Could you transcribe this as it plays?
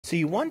So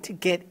you want to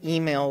get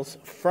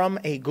emails from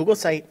a Google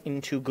site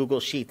into Google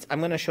Sheets. I'm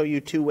going to show you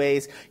two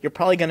ways. You're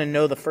probably going to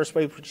know the first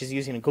way, which is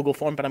using a Google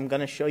form, but I'm going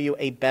to show you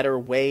a better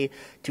way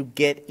to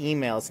get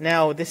emails.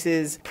 Now, this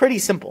is pretty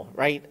simple,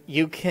 right?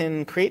 You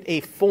can create a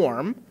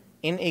form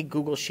in a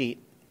Google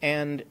Sheet,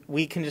 and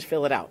we can just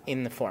fill it out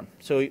in the form.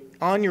 So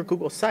on your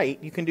Google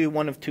site, you can do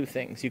one of two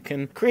things. You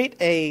can create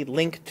a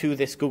link to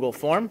this Google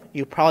form.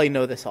 You probably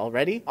know this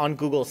already. On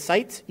Google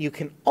Sites, you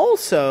can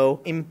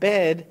also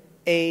embed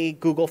a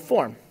Google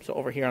form. So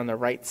over here on the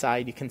right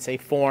side, you can say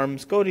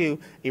forms, go to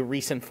a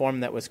recent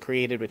form that was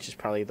created, which is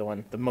probably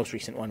the most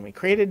recent one we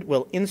created.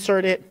 We'll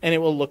insert it, and it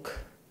will look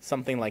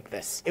something like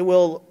this. It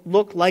will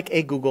look like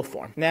a Google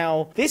form.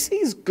 Now, this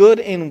is good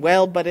and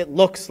well, but it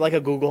looks like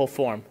a Google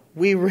form.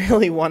 We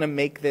really want to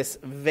make this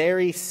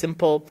very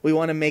simple. We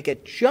want to make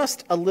it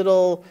just a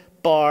little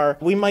bar.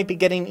 We might be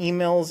getting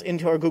emails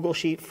into our Google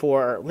Sheet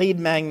for lead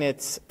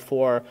magnets,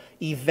 for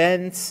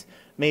events,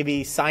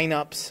 maybe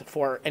signups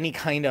for any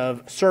kind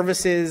of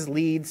services,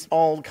 leads,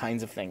 all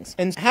kinds of things.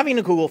 And having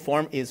a Google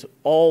form is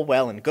all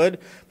well and good,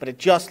 but it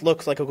just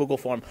looks like a Google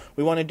form.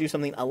 We want to do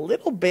something a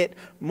little bit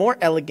more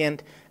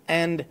elegant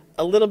and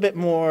a little bit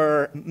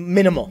more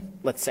minimal,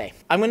 let's say.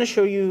 I'm going to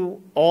show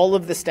you all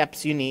of the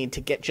steps you need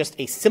to get just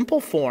a simple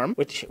form,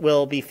 which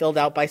will be filled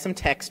out by some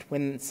text.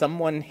 When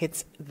someone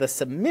hits the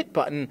submit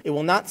button, it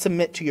will not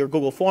submit to your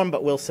Google form,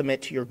 but will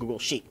submit to your Google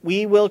Sheet.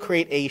 We will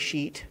create a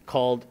sheet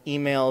called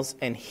emails,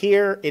 and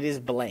here it is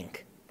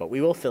blank, but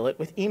we will fill it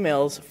with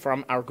emails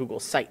from our Google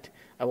site.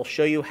 I will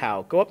show you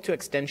how. Go up to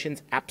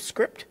Extensions, App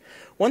Script.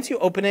 Once you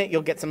open it,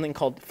 you'll get something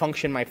called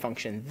Function My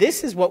Function.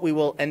 This is what we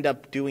will end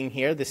up doing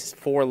here. This is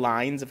 4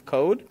 lines of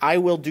code. I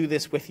will do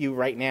this with you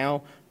right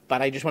now,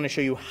 but I just want to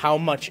show you how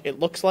much it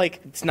looks like.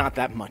 It's not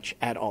that much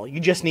at all. You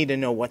just need to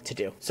know what to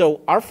do.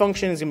 So our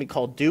function is going to be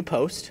called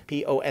doPost,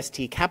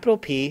 P-O-S-T, capital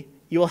P.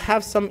 You will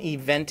have some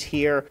event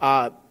here.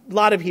 A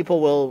lot of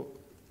people will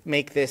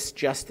make this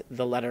just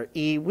the letter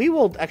E. We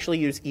will actually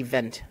use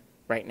event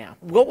right now.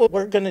 What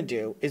we're going to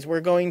do is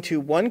we're going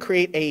to,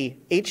 create a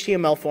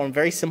HTML form,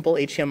 very simple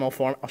HTML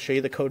form. I'll show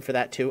you the code for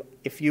that too.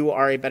 If you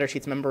are a Better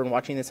Sheets member and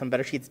watching this on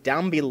Better Sheets,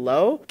 down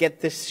below, get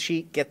this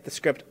sheet, get the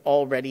script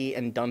all ready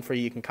and done for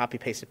you. You can copy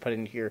paste it, put it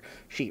into your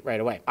sheet right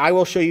away. I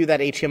will show you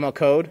that HTML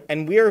code,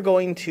 and we are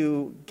going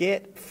to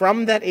get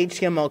from that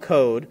HTML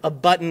code a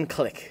button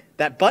click.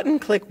 That button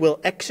click will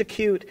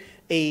execute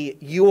a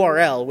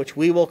URL, which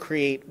we will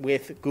create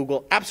with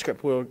Google Apps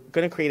Script. We're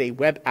going to create a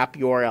web app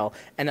URL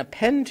and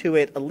append to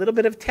it a little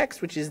bit of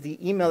text, which is the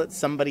email that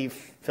somebody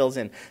fills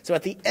in. So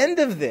at the end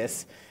of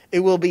this,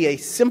 it will be a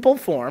simple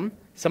form.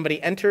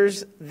 Somebody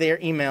enters their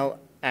email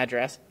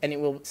address, and it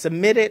will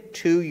submit it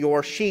to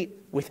your sheet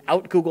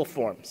without Google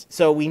Forms.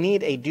 So we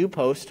need a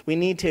doPost. We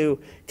need to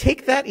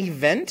take that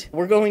event.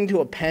 We're going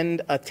to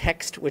append a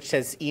text which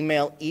says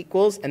email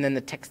equals, and then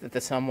the text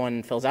that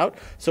someone fills out.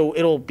 So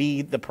it'll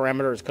be, the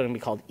parameter is going to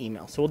be called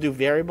email. So we'll do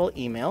variable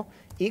email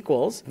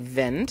equals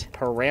vend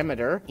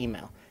parameter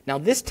email. Now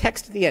this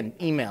text at the end,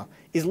 email,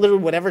 is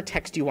literally whatever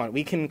text you want.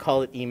 We can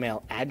call it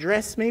email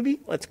address maybe.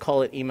 Let's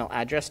call it email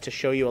address to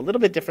show you a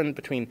little bit different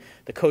between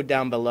the code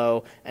down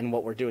below and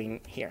what we're doing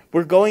here.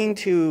 We're going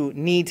to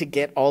need to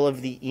get all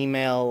of the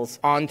emails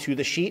onto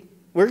the sheet.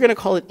 We're going to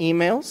call it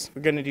emails.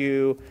 We're going to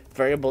do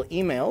variable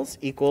emails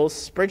equals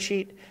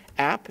spreadsheet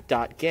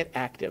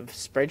app.getActive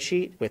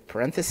spreadsheet with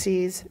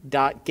parentheses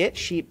 .get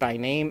sheet by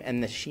name,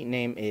 and the sheet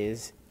name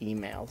is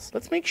emails.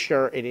 Let's make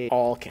sure it is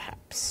all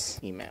caps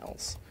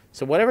emails.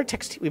 So whatever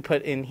text we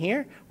put in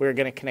here, we're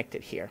going to connect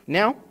it here.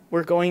 Now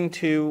we're going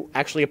to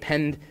actually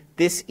append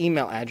this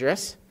email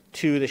address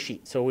to the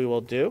sheet. So we will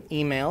do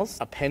emails,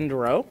 append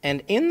row,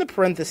 and in the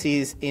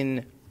parentheses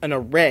in an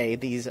array,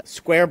 these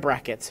square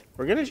brackets,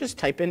 we're going to just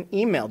type in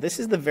email. This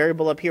is the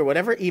variable up here.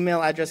 Whatever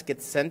email address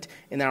gets sent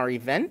in our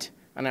event,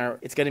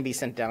 it's going to be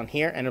sent down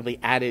here, and it'll be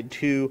added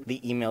to the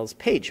emails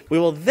page. We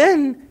will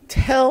then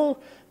tell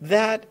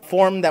that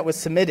form that was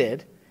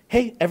submitted,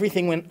 hey,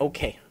 everything went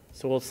okay.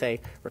 So we'll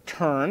say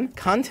return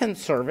content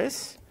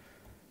service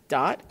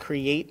dot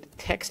create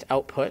text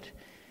output,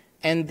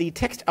 and the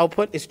text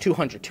output is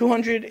 200.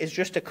 200 is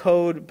just a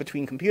code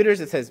between computers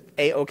that says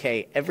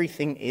A-OK,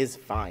 everything is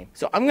fine.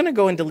 So I'm going to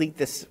go and delete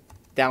this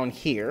down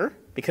here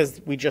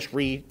because we just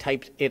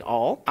retyped it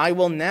all. I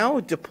will now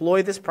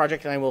deploy this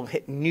project, and I will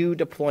hit new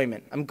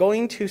deployment. I'm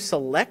going to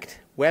select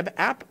web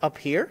app up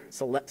here.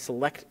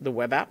 Select the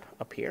web app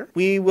up here.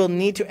 We will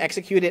need to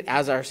execute it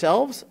as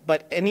ourselves,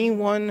 but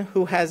anyone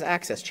who has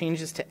access,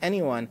 changes to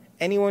anyone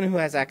who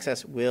has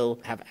access will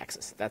have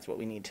access. That's what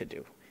we need to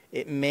do.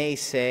 It may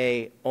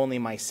say only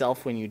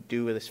myself when you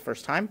do this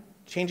first time.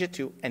 Change it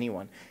to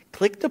anyone.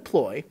 Click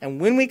deploy,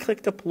 and when we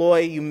click deploy,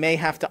 you may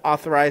have to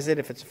authorize it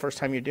if it's the first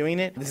time you're doing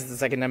it. This is the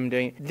second time I'm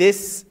doing it.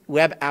 This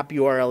web app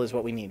URL is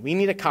what we need. We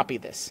need to copy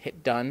this.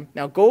 Hit done.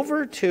 Now go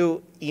over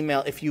to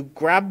email. If you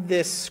grab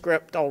this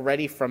script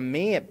already from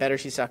me at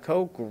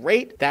bettersheets.co,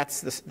 great.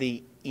 That's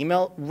the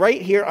email.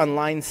 Right here on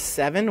line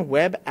 7,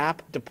 web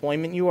app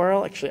deployment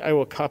URL. Actually, I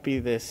will copy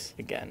this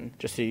again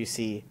just so you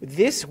see.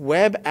 This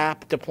web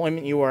app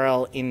deployment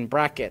URL in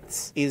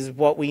brackets is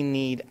what we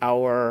need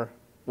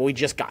what we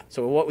just got.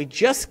 So what we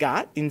just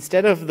got,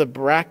 instead of the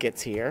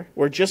brackets here,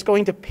 we're just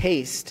going to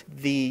paste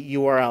the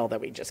URL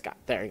that we just got.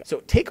 There you go.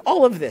 So take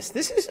all of this.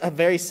 This is a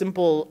very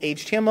simple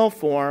HTML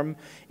form.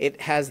 It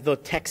has the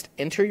text,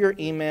 enter your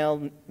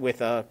email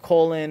with a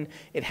colon.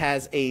 It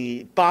has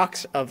a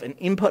box of an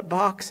input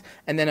box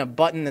and then a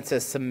button that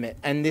says submit.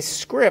 And this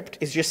script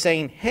is just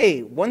saying,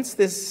 hey, once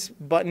this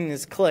button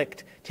is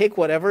clicked, take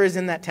whatever is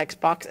in that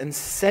text box and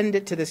send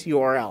it to this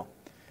URL.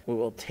 We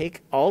will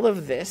take all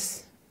of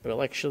this.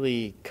 We'll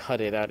actually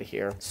cut it out of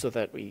here so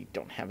that we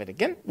don't have it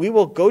again. We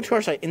will go to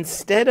our site.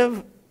 Instead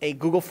of a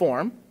Google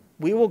form,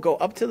 we will go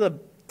up to the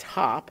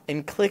top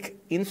and click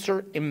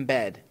Insert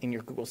Embed in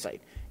your Google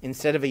site.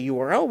 Instead of a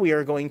URL, we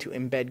are going to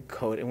embed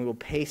code, and we will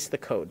paste the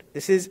code.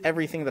 This is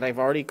everything that I've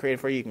already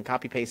created for you. You can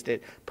copy paste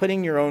it, put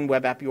in your own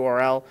web app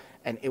URL,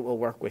 and it will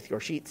work with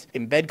your sheets.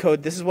 Embed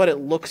code, this is what it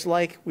looks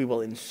like. We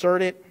will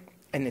insert it,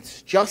 and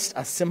it's just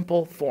a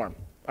simple form.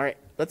 All right,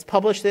 let's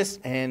publish this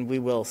and we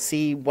will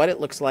see what it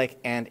looks like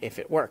and if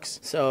it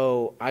works.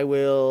 So I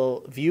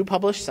will view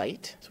published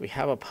site. So we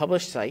have a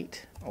published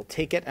site. I'll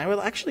take it and I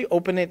will actually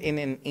open it in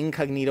an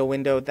incognito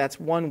window. That's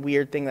one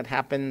weird thing that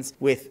happens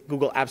with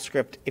Google Apps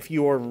Script. If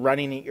you're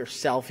running it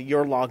yourself,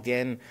 you're logged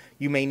in,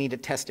 you may need to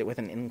test it with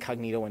an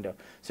incognito window.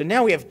 So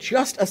now we have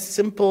just a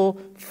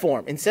simple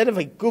form. Instead of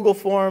a Google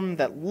form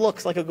that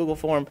looks like a Google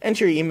form,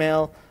 enter your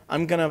email.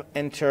 I'm going to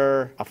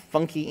enter a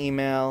funky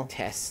email,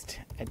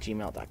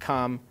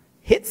 test@gmail.com.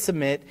 Hit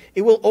submit.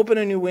 It will open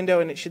a new window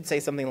and it should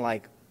say something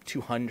like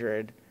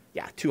 200.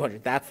 Yeah,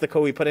 200. That's the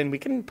code we put in. We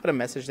can put a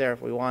message there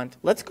if we want.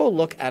 Let's go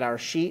look at our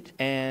sheet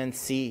and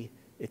see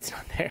it's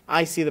not there.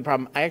 I see the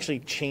problem. I actually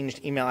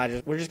changed email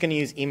address. We're just going to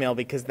use email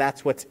because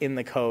that's what's in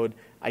the code.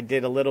 I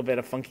did a little bit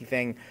of funky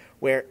thing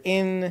where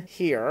in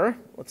here,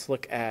 let's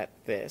look at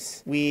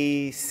this,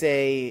 we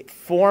say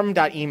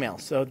form.email.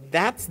 So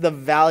that's the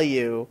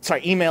value,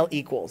 email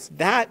equals.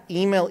 That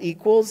email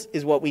equals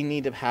is what we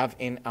need to have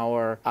in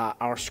our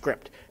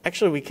script.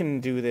 Actually, we can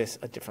do this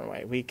a different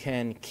way. We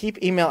can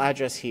keep email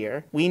address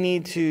here. We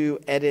need to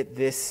edit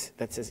this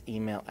that says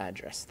email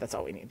address. That's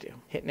all we need to do.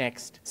 Hit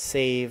next,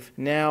 save,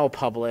 now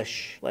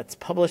publish. Let's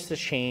publish the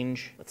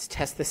change. Let's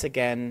test this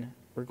again.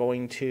 We're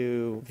going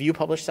to view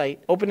published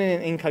site, open it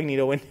in an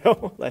incognito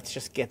window. Let's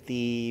just get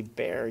the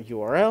bare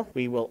URL.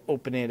 We will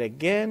open it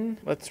again.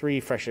 Let's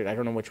refresh it. I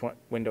don't know which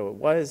window it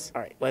was.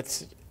 All right,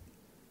 let's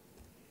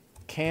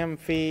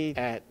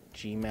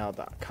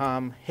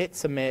camfeed@gmail.com. Hit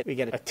submit. We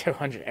get a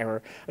 200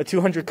 error, a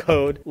 200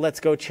 code.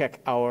 Let's go check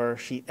our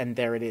sheet, and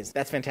there it is.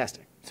 That's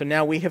fantastic. So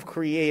now we have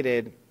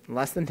created, in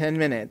less than 10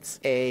 minutes,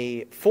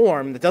 a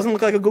form that doesn't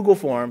look like a Google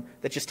form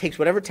that just takes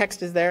whatever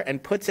text is there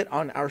and puts it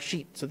on our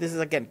sheet. So this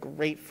is, again,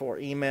 great for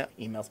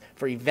emails,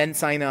 for event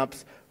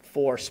signups,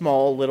 for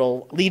small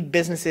little lead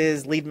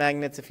businesses, lead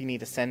magnets if you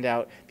need to send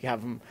out, if you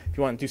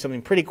want to do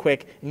something pretty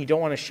quick and you don't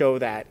want to show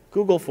that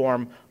Google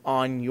form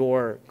on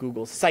your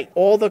Google site.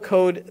 All the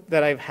code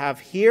that I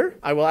have here,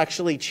 I will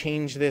actually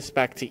change this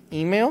back to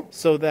email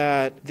so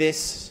that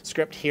this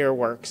script here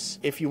works.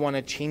 If you want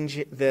to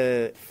change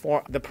the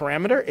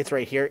parameter, it's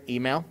right here,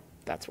 email.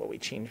 That's what we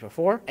changed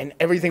before. And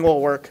everything will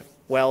work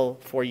well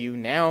for you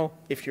now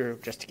if you're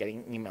just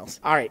getting emails.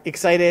 All right,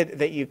 excited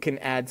that you can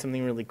add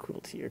something really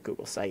cool to your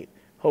Google site.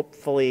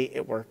 Hopefully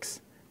it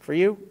works for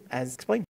you as explained.